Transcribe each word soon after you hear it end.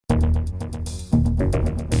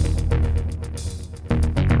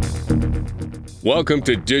Welcome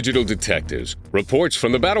to Digital Detectives, reports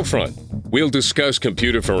from the battlefront. We'll discuss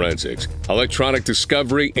computer forensics, electronic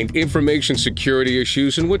discovery, and information security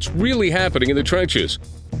issues and what's really happening in the trenches.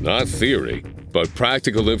 Not theory, but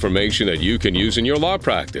practical information that you can use in your law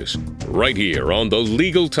practice. Right here on the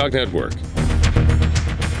Legal Talk Network.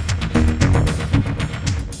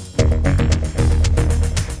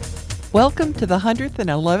 Welcome to the 100th and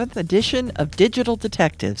 11th edition of Digital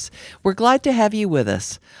Detectives. We're glad to have you with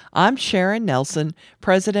us. I'm Sharon Nelson,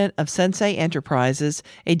 president of Sensei Enterprises,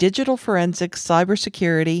 a digital forensics,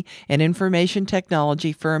 cybersecurity, and information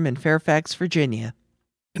technology firm in Fairfax, Virginia.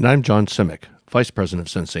 And I'm John Simic, vice president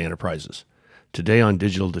of Sensei Enterprises. Today on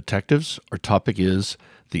Digital Detectives, our topic is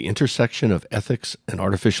the intersection of ethics and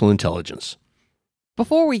artificial intelligence.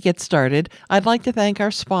 Before we get started, I'd like to thank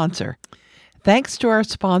our sponsor. Thanks to our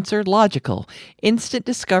sponsor, Logical, instant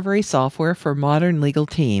discovery software for modern legal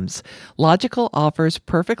teams. Logical offers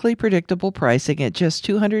perfectly predictable pricing at just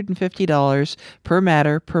 $250 per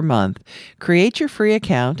matter per month. Create your free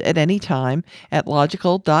account at any time at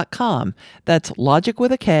logical.com. That's logic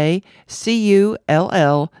with a K, CULL.com/LTN.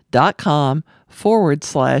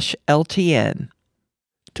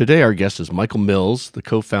 Today, our guest is Michael Mills, the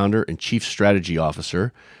co-founder and chief strategy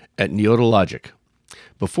officer at Neota Logic.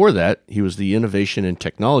 Before that, he was the innovation and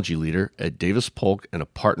technology leader at Davis Polk and a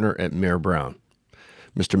partner at Mayer Brown.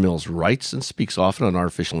 Mr. Mills writes and speaks often on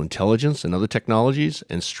artificial intelligence and other technologies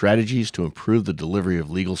and strategies to improve the delivery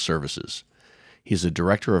of legal services. He's the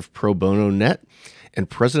director of Pro Bono Net and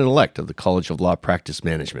president-elect of the College of Law Practice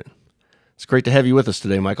Management. It's great to have you with us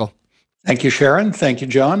today, Michael. Thank you, Sharon. Thank you,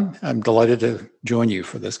 John. I'm delighted to join you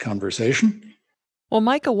for this conversation. Well,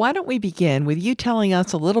 Michael, why don't we begin with you telling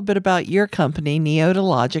us a little bit about your company, Neota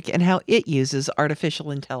Logic, and how it uses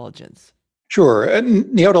artificial intelligence? Sure.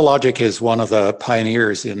 Neota Logic is one of the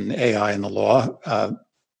pioneers in AI in the law.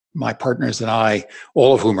 My partners and I,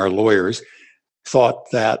 all of whom are lawyers, thought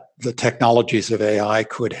that the technologies of AI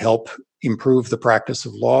could help improve the practice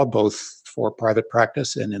of law, both for private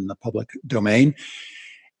practice and in the public domain.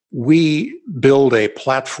 We build a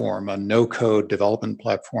platform, a no-code development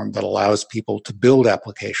platform that allows people to build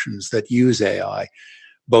applications that use AI,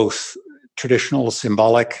 both traditional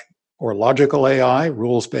symbolic or logical AI,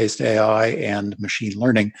 rules-based AI, and machine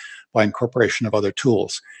learning by incorporation of other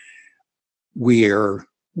tools. We are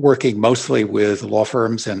working mostly with law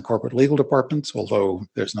firms and corporate legal departments, although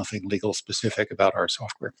there's nothing legal specific about our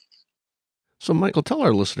software. So, Michael, tell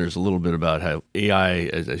our listeners a little bit about how AI,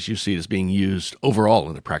 as you see it, is being used overall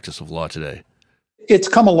in the practice of law today. It's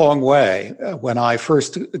come a long way. When I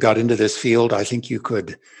first got into this field, I think you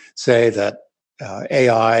could say that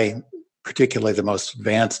AI, particularly the most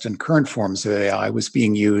advanced and current forms of AI, was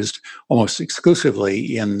being used almost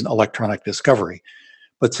exclusively in electronic discovery.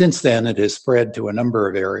 But since then, it has spread to a number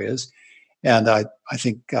of areas, and I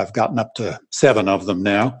think I've gotten up to 7 of them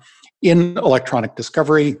now. In electronic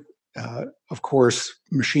discovery, of course,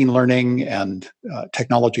 machine learning and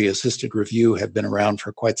technology-assisted review have been around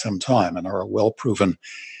for quite some time and are a well-proven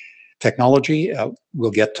technology.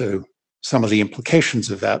 We'll get to some of the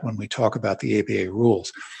implications of that when we talk about the ABA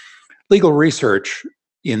rules. Legal research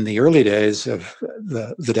in the early days of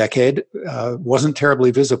the decade wasn't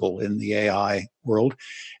terribly visible in the AI world,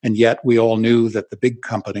 and yet we all knew that the big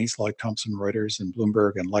companies like Thomson Reuters and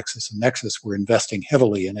Bloomberg and LexisNexis were investing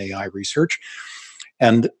heavily in AI research.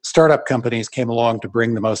 And startup companies came along to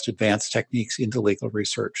bring the most advanced techniques into legal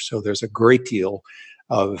research. So there's a great deal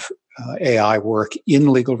of AI work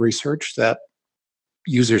in legal research that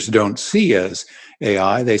users don't see as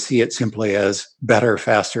AI. They see it simply as better,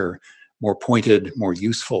 faster, more pointed, more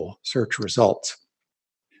useful search results.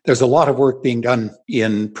 There's a lot of work being done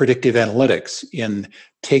in predictive analytics, in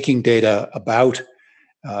taking data about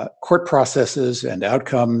court processes and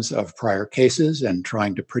outcomes of prior cases and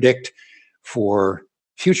trying to predict for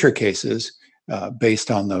future cases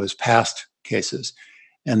based on those past cases.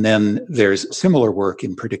 And then there's similar work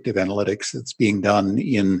in predictive analytics that's being done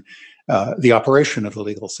in the operation of the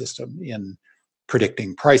legal system, in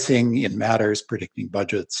predicting pricing in matters, predicting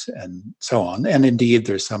budgets, and so on. And indeed,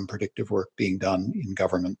 there's some predictive work being done in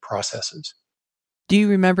government processes. Do you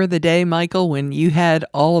remember the day, Michael, when you had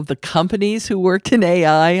all of the companies who worked in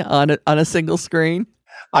AI on a single screen?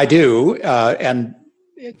 I do, and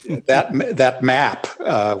that map,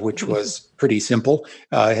 which was pretty simple,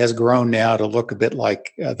 has grown now to look a bit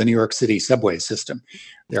like the New York City subway system.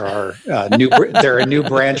 There are new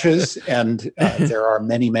branches, and there are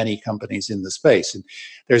many companies in the space. And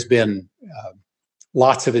there's been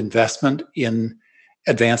lots of investment in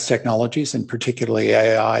advanced technologies, and particularly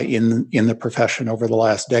AI in the profession over the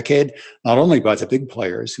last decade, not only by the big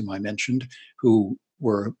players whom I mentioned, who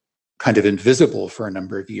were kind of invisible for a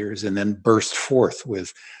number of years and then burst forth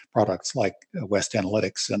with products like West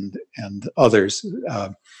Analytics and others.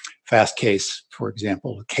 Fastcase, for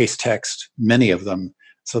example, Casetext, many of them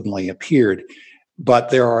suddenly appeared. But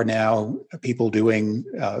there are now people doing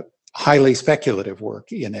highly speculative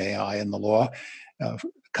work in AI in the law. A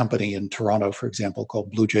company in Toronto, for example,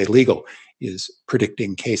 called Blue Jay Legal, is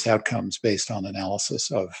predicting case outcomes based on analysis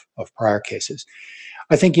of prior cases.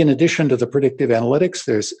 I think in addition to the predictive analytics,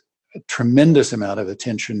 there's a tremendous amount of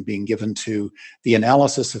attention being given to the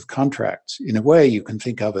analysis of contracts. In a way, you can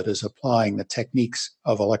think of it as applying the techniques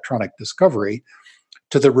of electronic discovery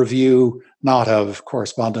to the review, not of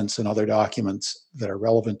correspondence and other documents that are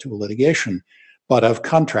relevant to a litigation, but of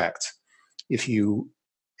contracts. If you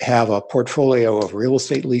have a portfolio of real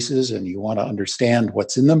estate leases and you want to understand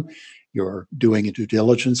what's in them, you're doing a due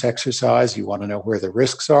diligence exercise, you want to know where the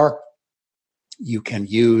risks are, you can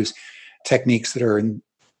use techniques that are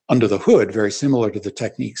under the hood, very similar to the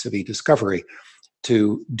techniques of e-discovery,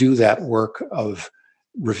 to do that work of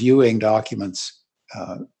reviewing documents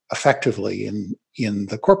effectively in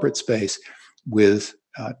the corporate space with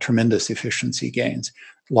tremendous efficiency gains.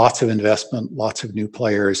 Lots of investment, lots of new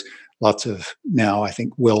players, lots of now, I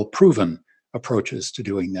think, well-proven approaches to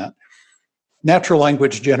doing that. Natural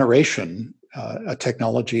language generation, a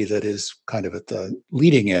technology that is kind of at the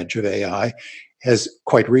leading edge of AI, has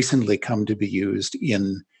quite recently come to be used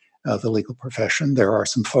in the legal profession. There are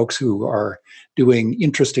some folks who are doing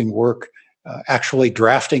interesting work actually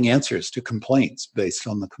drafting answers to complaints based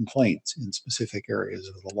on the complaints in specific areas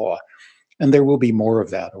of the law. And there will be more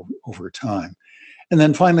of that over time. And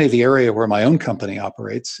then finally, the area where my own company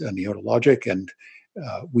operates, Neotologic, and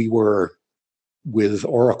we were with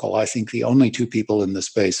Oracle, I think the only two people in the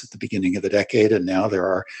space at the beginning of the decade, and now there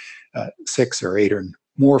are 6 or 8 or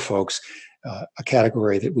more folks, a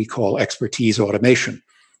category that we call expertise automation,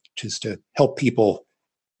 which is to help people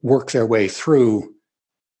work their way through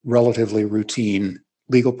relatively routine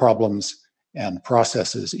legal problems and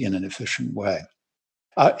processes in an efficient way.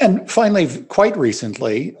 And finally, quite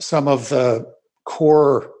recently, some of the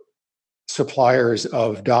core suppliers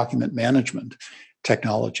of document management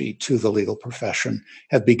technology to the legal profession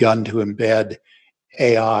have begun to embed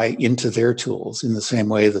AI into their tools in the same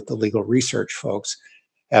way that the legal research folks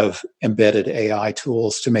have embedded AI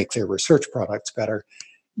tools to make their research products better.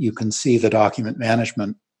 You can see the document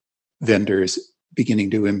management vendors beginning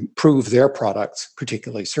to improve their products,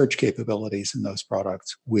 particularly search capabilities in those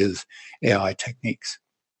products, with AI techniques.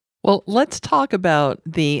 Well, let's talk about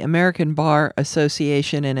the American Bar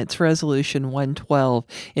Association and its Resolution 112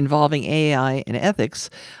 involving AI and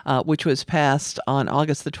ethics, which was passed on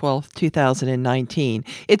August the 12th, 2019.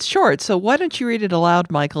 It's short, so why don't you read it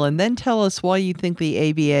aloud, Michael, and then tell us why you think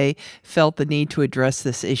the ABA felt the need to address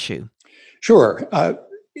this issue. Sure.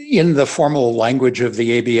 In the formal language of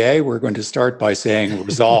the ABA, we're going to start by saying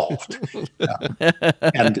resolved.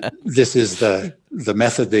 And this is the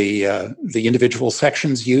method the individual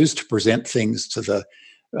sections use to present things to the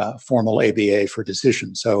formal ABA for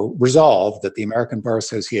decision. So resolved that the American Bar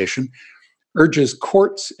Association urges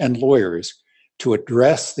courts and lawyers to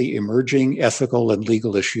address the emerging ethical and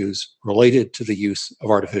legal issues related to the use of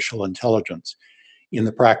artificial intelligence in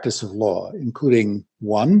the practice of law, including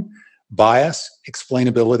 1, bias,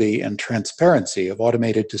 explainability, and transparency of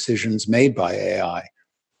automated decisions made by AI.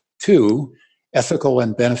 2, ethical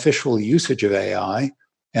and beneficial usage of AI.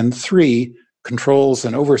 And 3, controls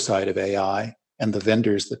and oversight of AI and the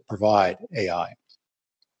vendors that provide AI.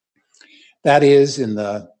 That is, in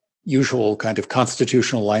the usual kind of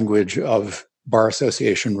constitutional language of Bar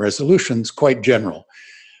Association resolutions, quite general.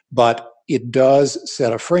 But it does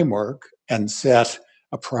set a framework and set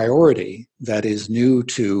a priority that is new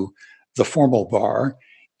to the formal bar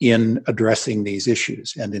in addressing these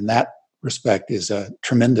issues. And in that respect is a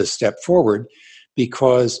tremendous step forward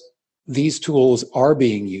because these tools are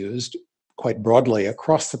being used quite broadly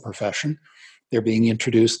across the profession. They're being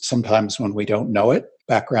introduced sometimes when we don't know it,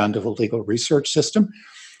 background of a legal research system,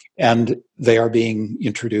 and they are being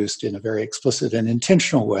introduced in a very explicit and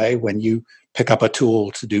intentional way when you pick up a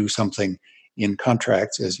tool to do something in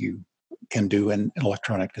contracts as you can do in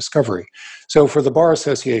electronic discovery. So for the Bar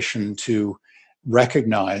Association to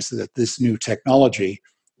recognize that this new technology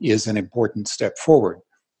is an important step forward,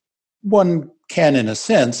 one can, in a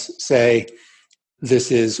sense, say this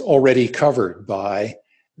is already covered by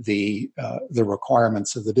the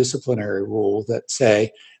requirements of the disciplinary rule that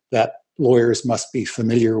say that lawyers must be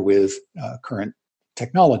familiar with current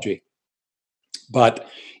technology. But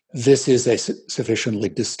this is a sufficiently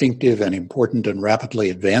distinctive and important and rapidly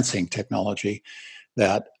advancing technology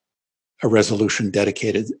that a resolution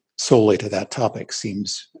dedicated solely to that topic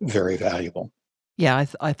seems very valuable. Yeah,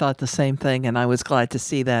 I thought the same thing, and I was glad to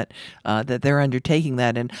see that that they're undertaking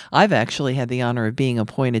that. And I've actually had the honor of being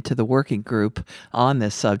appointed to the working group on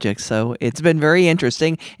this subject, so it's been very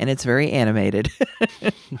interesting and it's very animated.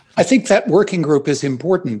 I think that working group is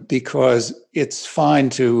important because it's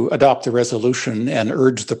fine to adopt a resolution and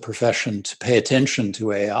urge the profession to pay attention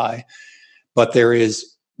to AI, but there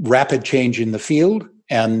is rapid change in the field,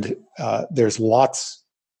 and there's lots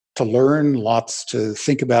to learn, lots to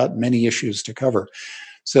think about, many issues to cover.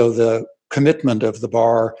 So the commitment of the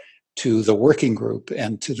bar to the working group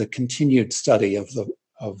and to the continued study of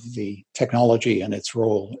the technology and its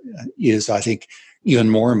role is, I think, even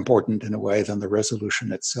more important in a way than the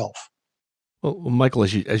resolution itself. Well, Michael,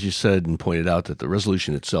 as you said and pointed out, that the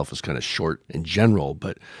resolution itself is kind of short and general,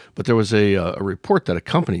 but there was a report that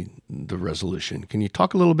accompanied the resolution. Can you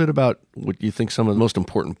talk a little bit about what you think some of the most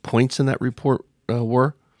important points in that report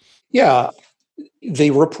were? Yeah,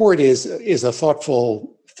 the report is a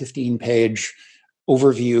thoughtful 15-page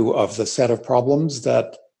overview of the set of problems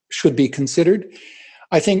that should be considered.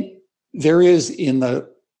 I think there is in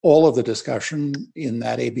all of the discussion in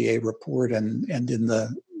that ABA report and in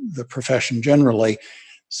the profession generally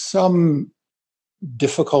some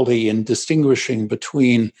difficulty in distinguishing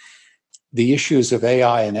between the issues of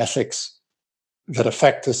AI and ethics that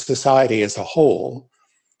affect the society as a whole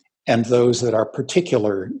and those that are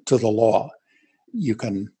particular to the law. You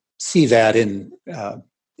can see that in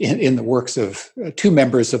the works of two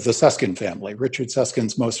members of the Susskind family. Richard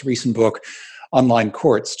Susskind's most recent book, Online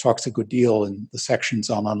Courts, talks a good deal in the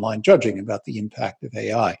sections on online judging about the impact of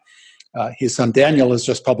AI. His son Daniel has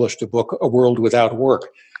just published a book, A World Without Work,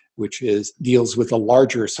 which deals with the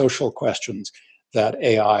larger social questions that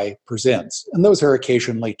AI presents. And those are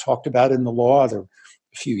occasionally talked about in the law.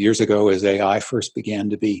 A few years ago, as AI first began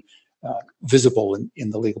to be visible in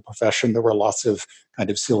the legal profession, there were lots of kind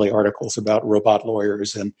of silly articles about robot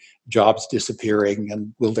lawyers and jobs disappearing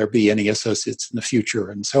and will there be any associates in the future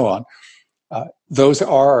and so on. Those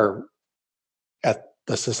are, at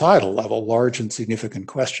the societal level, large and significant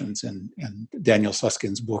questions. And Daniel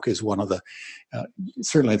Suskind's book is one of the,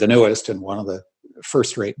 certainly the newest and one of the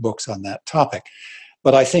first-rate books on that topic.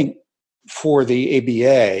 But I think for the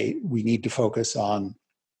ABA, we need to focus on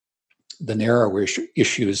the narrower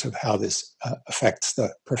issues of how this affects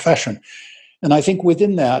the profession. And I think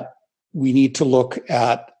within that, we need to look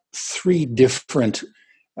at three different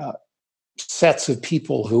sets of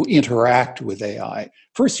people who interact with AI.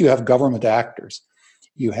 First, you have government actors.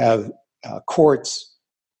 You have courts,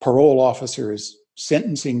 parole officers,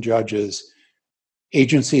 sentencing judges,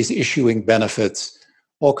 agencies issuing benefits,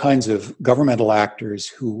 all kinds of governmental actors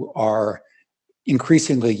who are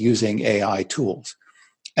increasingly using AI tools.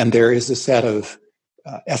 And there is a set of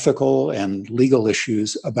ethical and legal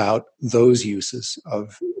issues about those uses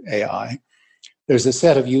of AI. There's a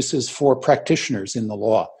set of uses for practitioners in the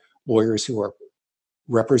law, lawyers who are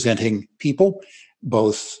representing people,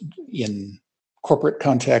 both in corporate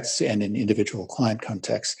contexts and in individual client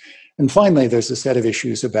contexts. And finally, there's a set of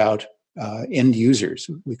issues about end users.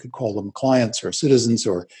 We could call them clients or citizens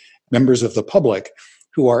or members of the public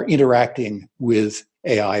who are interacting with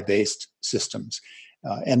AI-based systems.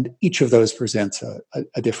 And each of those presents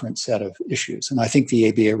a different set of issues. And I think the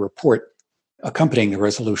ABA report accompanying the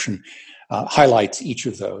resolution highlights each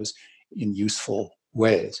of those in useful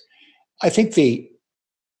ways. I think the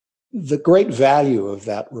great value of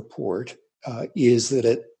that report is that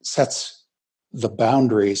it sets the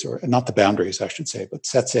boundaries, or not the boundaries, I should say, but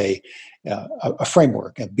sets a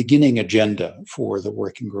framework, a beginning agenda for the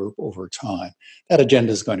working group over time. That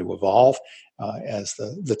agenda is going to evolve as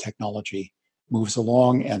the technology moves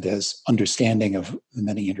along and as understanding of the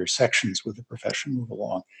many intersections with the profession move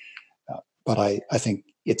along. But I think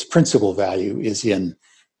its principal value is in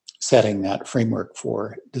setting that framework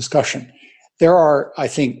for discussion. There are, I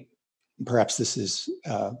think, perhaps this is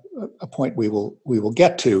a point we will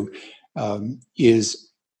get to, is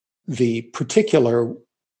the particular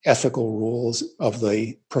ethical rules of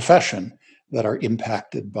the profession that are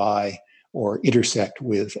impacted by or intersect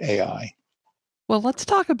with AI. Well, let's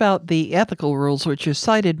talk about the ethical rules, which are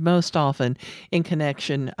cited most often in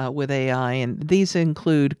connection with AI. And these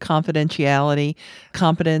include confidentiality,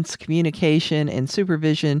 competence, communication, and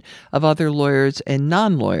supervision of other lawyers and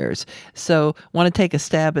non-lawyers. So, want to take a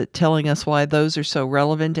stab at telling us why those are so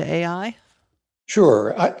relevant to AI?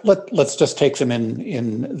 Sure. Let's just take them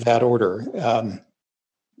in that order.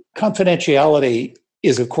 Confidentiality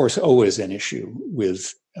is, of course, always an issue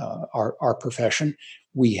with our profession.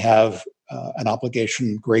 We have an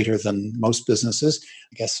obligation greater than most businesses.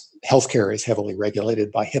 I guess healthcare is heavily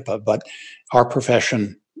regulated by HIPAA, but our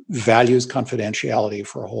profession values confidentiality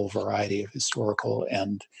for a whole variety of historical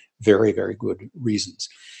and very, very good reasons.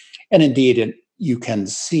 And indeed, you can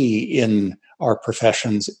see in our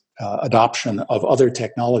profession's adoption of other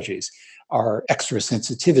technologies our extra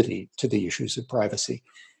sensitivity to the issues of privacy.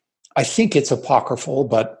 I think it's apocryphal,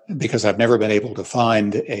 but because I've never been able to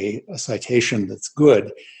find a citation that's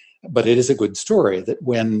good, but it is a good story that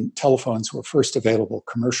when telephones were first available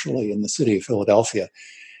commercially in the city of Philadelphia,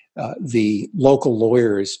 the local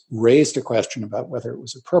lawyers raised a question about whether it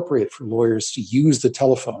was appropriate for lawyers to use the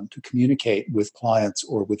telephone to communicate with clients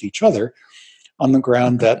or with each other on the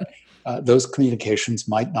ground that those communications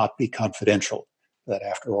might not be confidential, that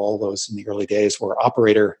after all, those in the early days were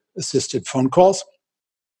operator-assisted phone calls,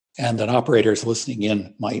 and that operators listening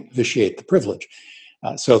in might vitiate the privilege.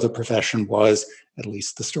 So the profession was, at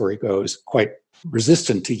least the story goes, quite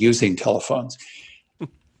resistant to using telephones.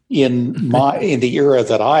 In the era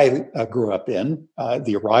that I grew up in,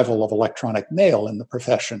 the arrival of electronic mail in the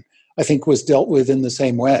profession, I think, was dealt with in the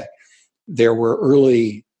same way. There were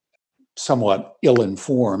early, somewhat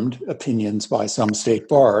ill-informed opinions by some state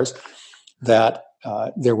bars that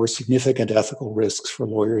there were significant ethical risks for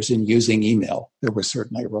lawyers in using email. There was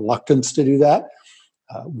certainly a reluctance to do that.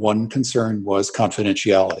 One concern was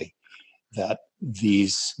confidentiality, that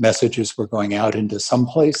these messages were going out into some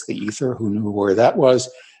place, the ether, who knew where that was,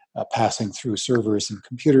 passing through servers and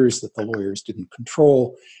computers that the lawyers didn't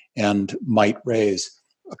control, and might raise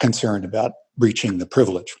a concern about breaching the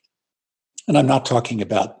privilege. And I'm not talking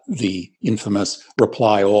about the infamous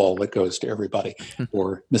reply all that goes to everybody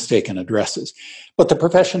or mistaken addresses. But the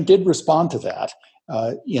profession did respond to that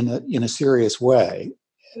in a serious way.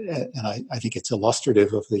 And I think it's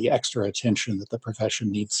illustrative of the extra attention that the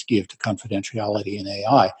profession needs to give to confidentiality in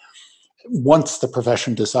AI. Once the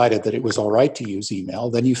profession decided that it was all right to use email,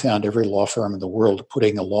 then you found every law firm in the world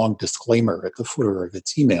putting a long disclaimer at the footer of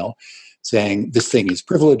its email saying this thing is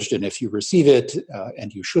privileged, and if you receive it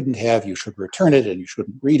and you shouldn't have, you should return it and you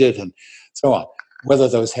shouldn't read it, and so on. Whether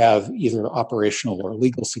those have either operational or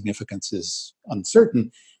legal significance is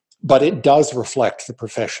uncertain, but it does reflect the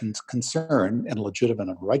profession's concern, and legitimate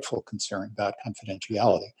and rightful concern, about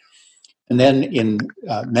confidentiality. And then in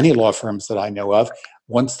many law firms that I know of,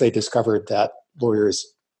 once they discovered that lawyers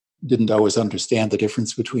didn't always understand the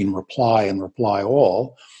difference between reply and reply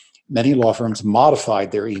all, many law firms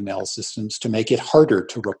modified their email systems to make it harder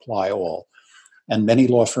to reply all. And many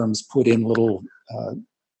law firms put in little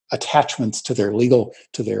attachments to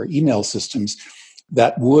their email systems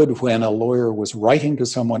that would, when a lawyer was writing to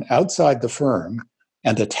someone outside the firm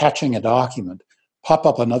and attaching a document, pop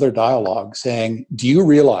up another dialogue saying, do you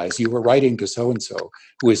realize you were writing to so-and-so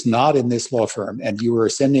who is not in this law firm and you are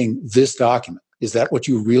sending this document? Is that what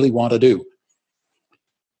you really want to do?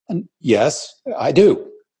 And yes, I do.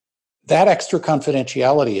 That extra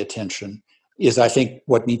confidentiality attention is, I think,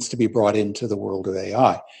 what needs to be brought into the world of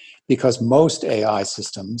AI, because most AI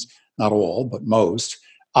systems, not all, but most,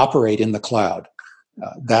 operate in the cloud.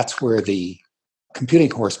 That's where the computing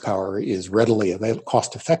horsepower is readily available,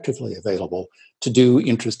 cost-effectively available to do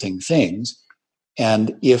interesting things.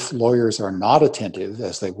 And if lawyers are not attentive,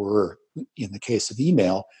 as they were in the case of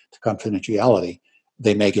email, to confidentiality,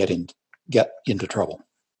 they may get into trouble.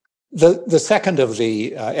 The second of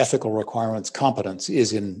the ethical requirements, competence,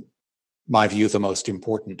 is, in my view, the most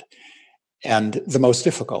important and the most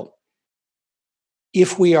difficult.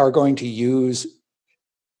 If we are going to use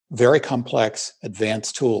very complex,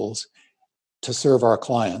 advanced tools to serve our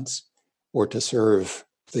clients or to serve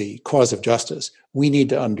the cause of justice, we need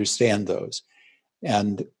to understand those.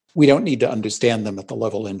 And we don't need to understand them at the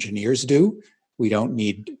level engineers do. We don't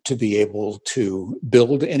need to be able to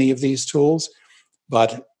build any of these tools.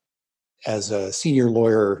 But as a senior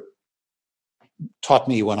lawyer taught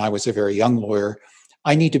me when I was a very young lawyer,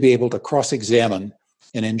 I need to be able to cross-examine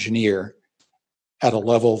an engineer at a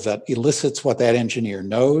level that elicits what that engineer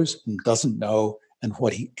knows and doesn't know, and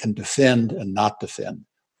what he can defend and not defend.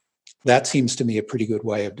 That seems to me a pretty good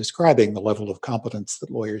way of describing the level of competence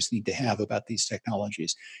that lawyers need to have about these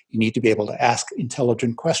technologies. You need to be able to ask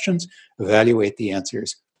intelligent questions, evaluate the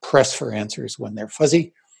answers, press for answers when they're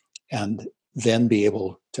fuzzy, and then be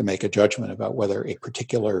able to make a judgment about whether a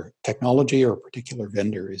particular technology or a particular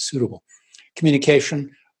vendor is suitable.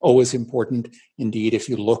 Communication, always important. Indeed, if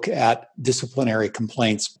you look at disciplinary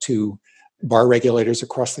complaints to bar regulators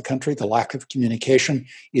across the country, the lack of communication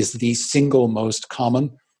is the single most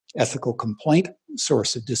common ethical complaint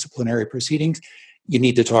source of disciplinary proceedings. You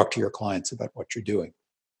need to talk to your clients about what you're doing.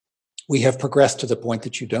 We have progressed to the point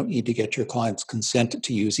that you don't need to get your clients' consent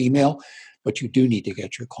to use email, but you do need to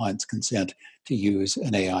get your clients' consent to use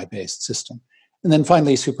an AI-based system. And then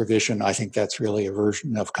finally, supervision. I think that's really a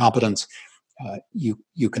version of competence.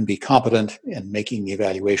 You can be competent in making the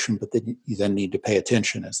evaluation, but then you then need to pay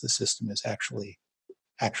attention as the system is actually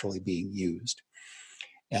being used.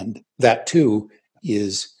 And that too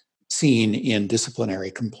is seen in disciplinary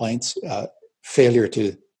complaints. Failure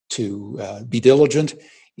to be diligent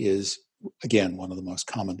is, again, one of the most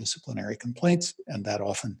common disciplinary complaints. And that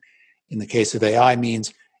often, in the case of AI,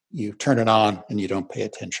 means you turn it on and you don't pay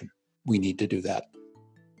attention. We need to do that.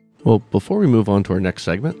 Well, before we move on to our next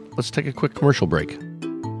segment, let's take a quick commercial break.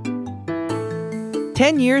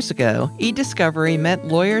 10 years ago, e-discovery meant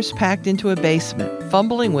lawyers packed into a basement,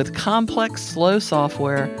 fumbling with complex, slow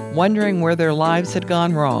software, wondering where their lives had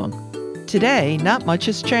gone wrong. Today, not much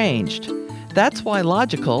has changed. That's why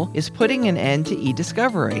Logical is putting an end to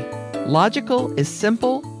e-discovery. Logical is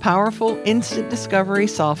simple, powerful, instant discovery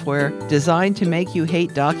software designed to make you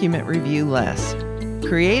hate document review less.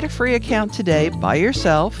 Create a free account today by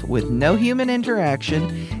yourself with no human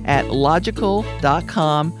interaction at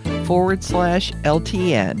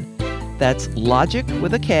logical.com/LTN. That's logic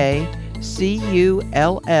with a K,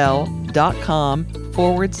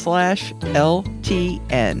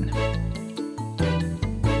 CULL.com/LTN.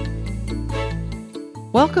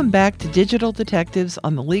 Welcome back to Digital Detectives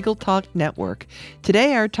on the Legal Talk Network.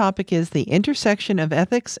 Today our topic is the intersection of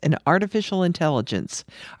ethics and artificial intelligence.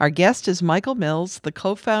 Our guest is Michael Mills, the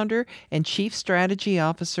co-founder and chief strategy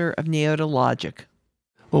officer of Neota Logic.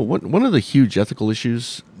 Well, one of the huge ethical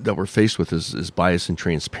issues that we're faced with is bias and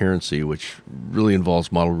transparency, which really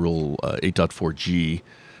involves Model Rule 8.4G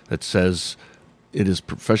that says it is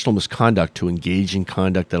professional misconduct to engage in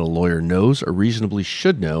conduct that a lawyer knows or reasonably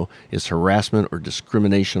should know is harassment or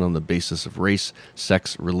discrimination on the basis of race,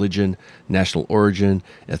 sex, religion, national origin,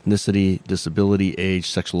 ethnicity, disability, age,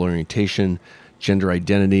 sexual orientation, gender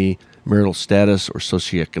identity, marital status, or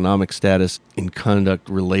socioeconomic status in conduct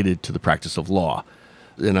related to the practice of law.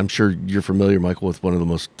 And I'm sure you're familiar, Michael, with one of the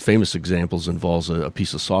most famous examples involves a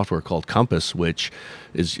piece of software called Compass, which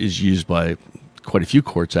is used by quite a few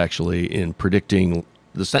courts actually in predicting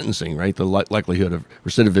the sentencing, right? The likelihood of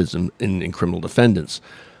recidivism in criminal defendants.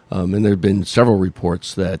 And there have been several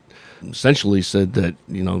reports that essentially said that,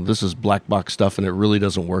 this is black box stuff and it really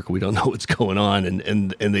doesn't work. We don't know what's going on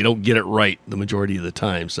and they don't get it right the majority of the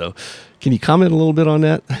time. So can you comment a little bit on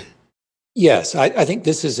that? Yes, I think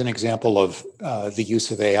this is an example of the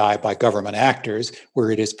use of AI by government actors, where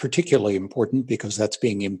it is particularly important because that's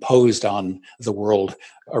being imposed on the world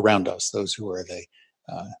around us, those who are the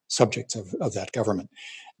subjects of that government.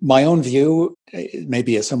 My own view,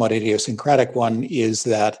 maybe a somewhat idiosyncratic one, is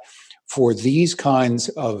that for these kinds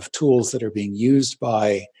of tools that are being used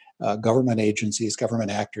by government agencies,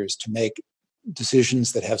 government actors to make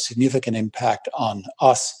decisions that have significant impact on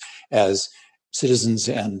us as citizens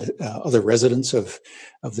and other residents of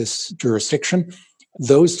this jurisdiction,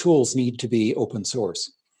 those tools need to be open source.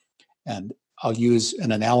 And I'll use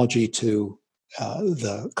an analogy to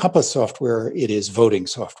the Compass software. It is voting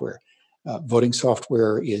software. Voting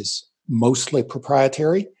software is mostly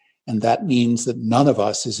proprietary, and that means that none of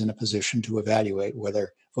us is in a position to evaluate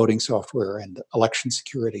whether voting software and election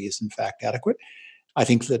security is in fact adequate. I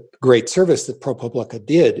think that great service that ProPublica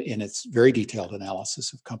did in its very detailed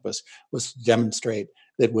analysis of Compass was to demonstrate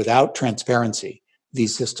that without transparency,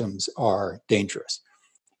 these systems are dangerous.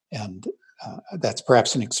 And that's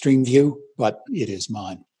perhaps an extreme view, but it is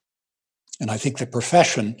mine. And I think the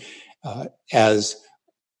profession, as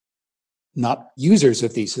not users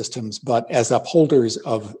of these systems, but as upholders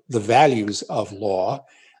of the values of law,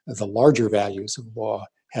 the larger values of law,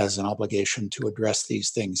 has an obligation to address these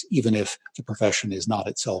things, even if the profession is not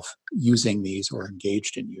itself using these or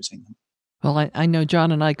engaged in using them. Well, I know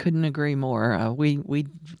John and I couldn't agree more. We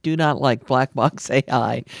do not like black box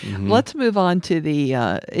AI. Mm-hmm. Let's move on to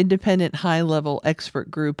the independent high-level expert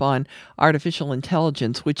group on artificial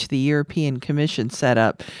intelligence, which the European Commission set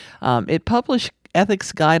up. It published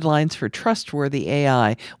ethics guidelines for trustworthy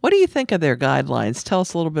AI. What do you think of their guidelines? Tell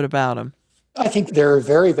us a little bit about them. I think they're a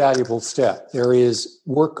very valuable step. There is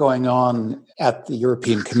work going on at the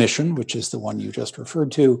European Commission, which is the one you just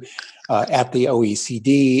referred to, at the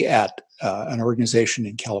OECD, at an organization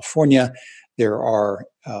in California. There are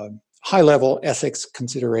high-level ethics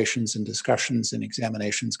considerations and discussions and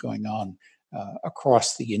examinations going on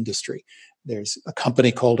across the industry. There's a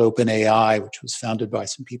company called OpenAI, which was founded by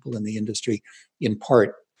some people in the industry, in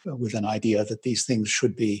part with an idea that these things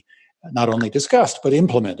should be not only discussed, but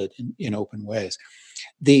implemented in open ways.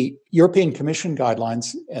 The European Commission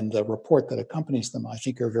guidelines and the report that accompanies them, I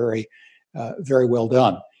think, are very, very well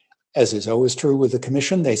done. As is always true with the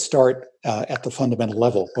Commission, they start at the fundamental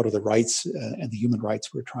level. What are the rights and the human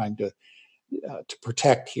rights we're trying to to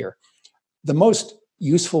protect here. The most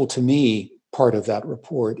useful to me part of that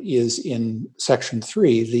report is in section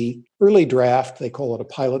 3, the early draft, they call it a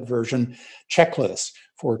pilot version, checklist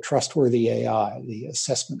for trustworthy AI, the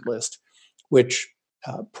assessment list, which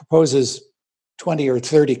proposes 20 or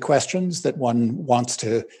 30 questions that one wants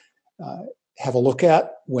to have a look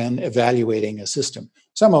at when evaluating a system.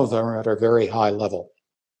 Some of them are at a very high level,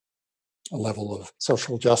 a level of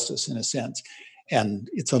social justice in a sense. And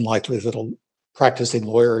it's unlikely that a practicing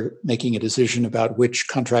lawyer making a decision about which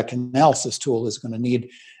contract analysis tool is going to need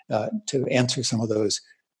to answer some of those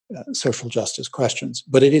social justice questions.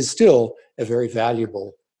 But it is still a very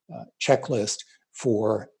valuable checklist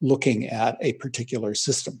for looking at a particular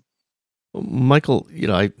system. Michael,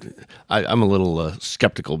 I'm a little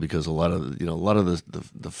skeptical because a lot of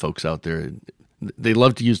the folks out there, they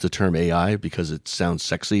love to use the term AI because it sounds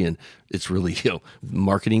sexy and it's really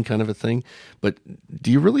marketing kind of a thing. But do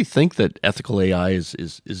you really think that ethical AI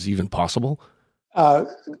is even possible? Well,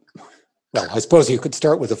 I suppose you could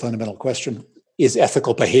start with a fundamental question: is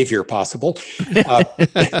ethical behavior possible?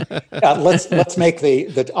 Let's make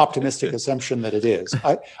the optimistic assumption that it is.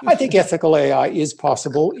 I think ethical AI is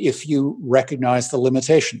possible if you recognize the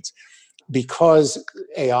limitations, because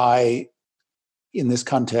AI in this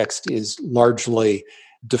context is largely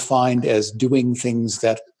defined as doing things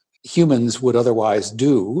that humans would otherwise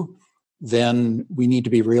do. Then we need to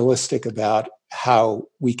be realistic about how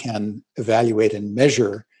we can evaluate and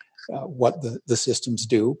measure what the systems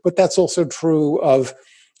do. But that's also true of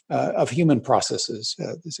human processes.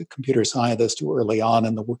 There's a computer scientist who early on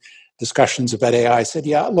in the discussions about AI said,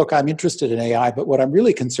 yeah, look, I'm interested in AI, but what I'm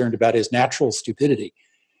really concerned about is natural stupidity.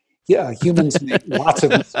 Yeah, humans make lots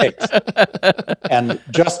of mistakes. And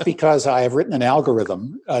just because I have written an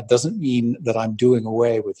algorithm doesn't mean that I'm doing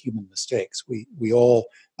away with human mistakes. We all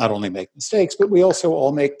not only make mistakes, but we also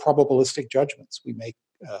all make probabilistic judgments. We make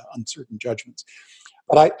uncertain judgments.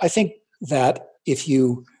 But I think that if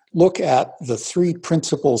you look at the 3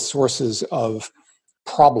 principal sources of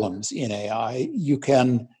problems in AI, you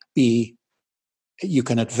can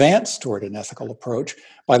advance toward an ethical approach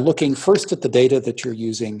by looking first at the data that you're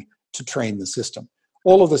using to train the system.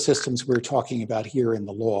 All of the systems we're talking about here in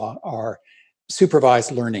the law are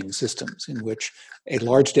supervised learning systems in which a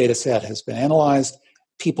large data set has been analyzed,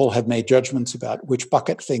 people have made judgments about which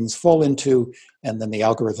bucket things fall into, and then the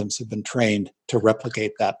algorithms have been trained to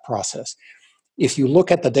replicate that process. If you look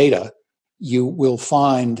at the data, you will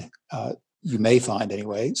find, you may find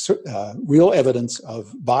anyway, real evidence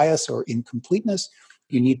of bias or incompleteness.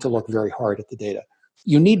 You need to look very hard at the data.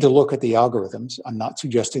 You need to look at the algorithms. I'm not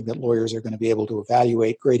suggesting that lawyers are going to be able to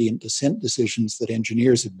evaluate gradient descent decisions that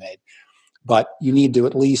engineers have made, but you need to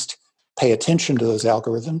at least pay attention to those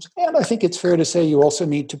algorithms. And I think it's fair to say you also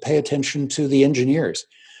need to pay attention to the engineers,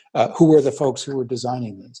 who are the folks who are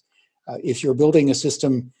designing these. If you're building a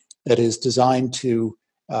system that is designed to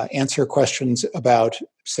answer questions about,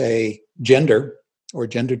 say, gender or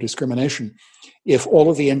gender discrimination, if all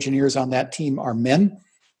of the engineers on that team are men,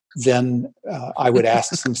 then I would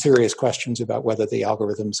ask some serious questions about whether the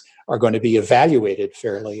algorithms are going to be evaluated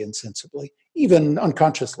fairly and sensibly, even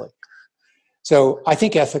unconsciously. So I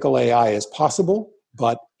think ethical AI is possible,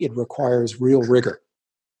 but it requires real rigor.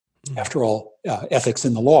 After all, ethics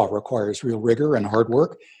in the law requires real rigor and hard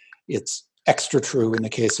work. It's extra true in the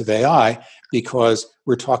case of AI because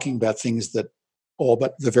we're talking about things that all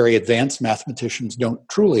but the very advanced mathematicians don't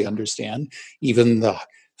truly understand. Even the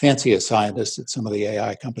fanciest scientists at some of the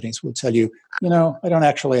AI companies will tell you, I don't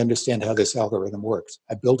actually understand how this algorithm works.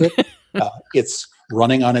 I built it. It's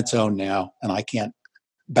running on its own now, and I can't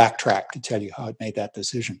backtrack to tell you how it made that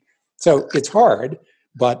decision. So it's hard,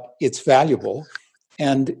 but it's valuable.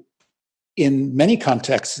 And in many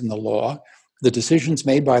contexts in the law, the decisions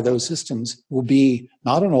made by those systems will be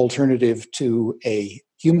not an alternative to a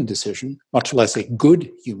human decision, much less a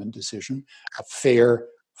good human decision, a fair,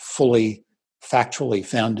 fully factually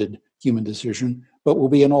founded human decision, but will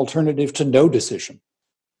be an alternative to no decision.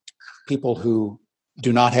 People who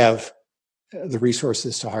do not have the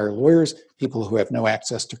resources to hire lawyers, people who have no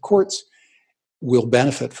access to courts, will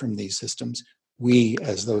benefit from these systems. We,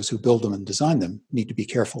 as those who build them and design them, need to be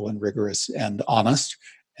careful and rigorous and honest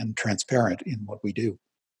and transparent in what we do.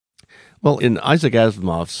 Well, in Isaac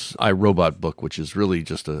Asimov's I, Robot book, which is really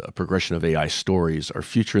just a progression of AI stories, our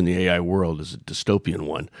future in the AI world is a dystopian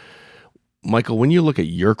one. Michael, when you look at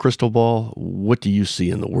your crystal ball, what do you see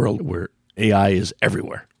in the world where AI is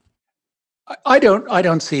everywhere? I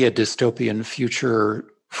don't see a dystopian future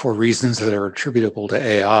for reasons that are attributable to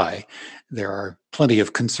AI. There are plenty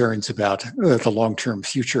of concerns about the long-term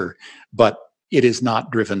future, but it is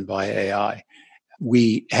not driven by AI.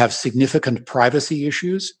 We have significant privacy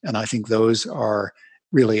issues, and I think those are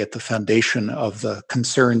really at the foundation of the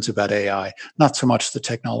concerns about AI, not so much the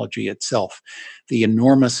technology itself. The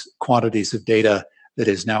enormous quantities of data that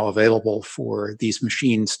is now available for these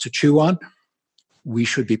machines to chew on, we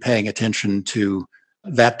should be paying attention to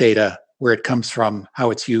that data, where it comes from,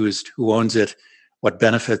 how it's used, who owns it, what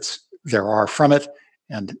benefits there are from it,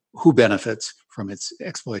 and who benefits from its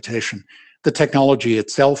exploitation. The technology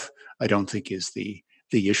itself, I don't think, is the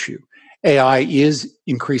issue. AI is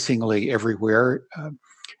increasingly everywhere.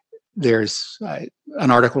 There's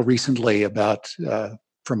an article recently about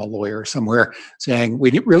from a lawyer somewhere saying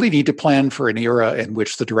we really need to plan for an era in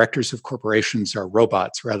which the directors of corporations are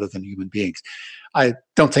robots rather than human beings. I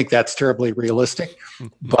don't think that's terribly realistic,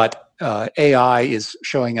 but AI is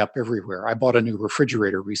showing up everywhere. I bought a new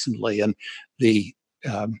refrigerator recently, and the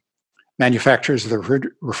manufacturers of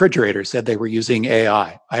the refrigerator said they were using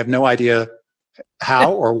AI. I have no idea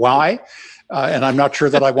how or why, and I'm not sure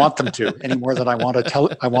that I want them to, any more than I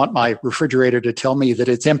want my refrigerator to tell me that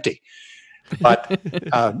it's empty. But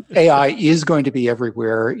AI is going to be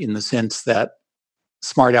everywhere in the sense that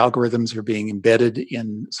smart algorithms are being embedded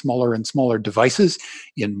in smaller and smaller devices,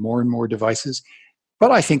 in more and more devices.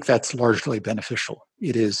 But I think that's largely beneficial.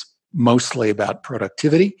 It is mostly about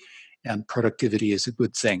productivity, and productivity is a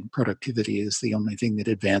good thing. Productivity is the only thing that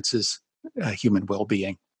advances human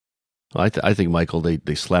well-being. I think, Michael,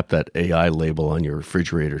 they slapped that AI label on your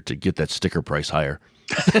refrigerator to get that sticker price higher.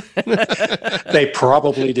 They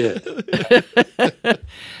probably did.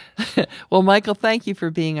 Well, Michael, thank you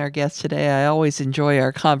for being our guest today. I always enjoy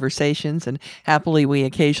our conversations, and happily we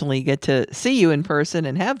occasionally get to see you in person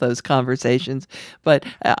and have those conversations. But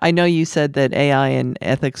I know you said that AI and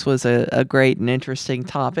ethics was a great and interesting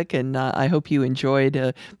topic, and I hope you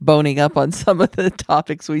enjoyed boning up on some of the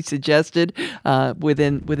topics we suggested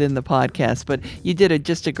within the podcast. But you did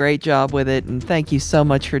just a great job with it, and thank you so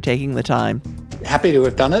much for taking the time. Happy to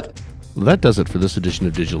have done it. Well, that does it for this edition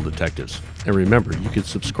of Digital Detectives. And remember, you can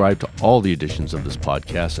subscribe to all the editions of this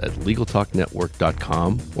podcast at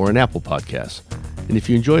LegalTalkNetwork.com or on Apple Podcasts. And if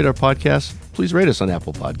you enjoyed our podcast, please rate us on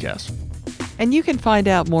Apple Podcasts. And you can find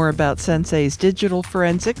out more about Sensei's digital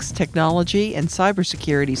forensics, technology, and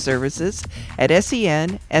cybersecurity services at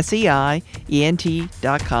SENSEIENT.com.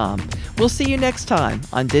 We'll see you next time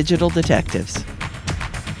on Digital Detectives.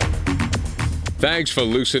 Thanks for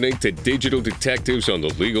listening to Digital Detectives on the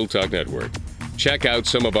Legal Talk Network. Check out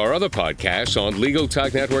some of our other podcasts on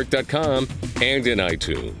LegalTalkNetwork.com and in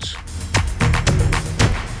iTunes.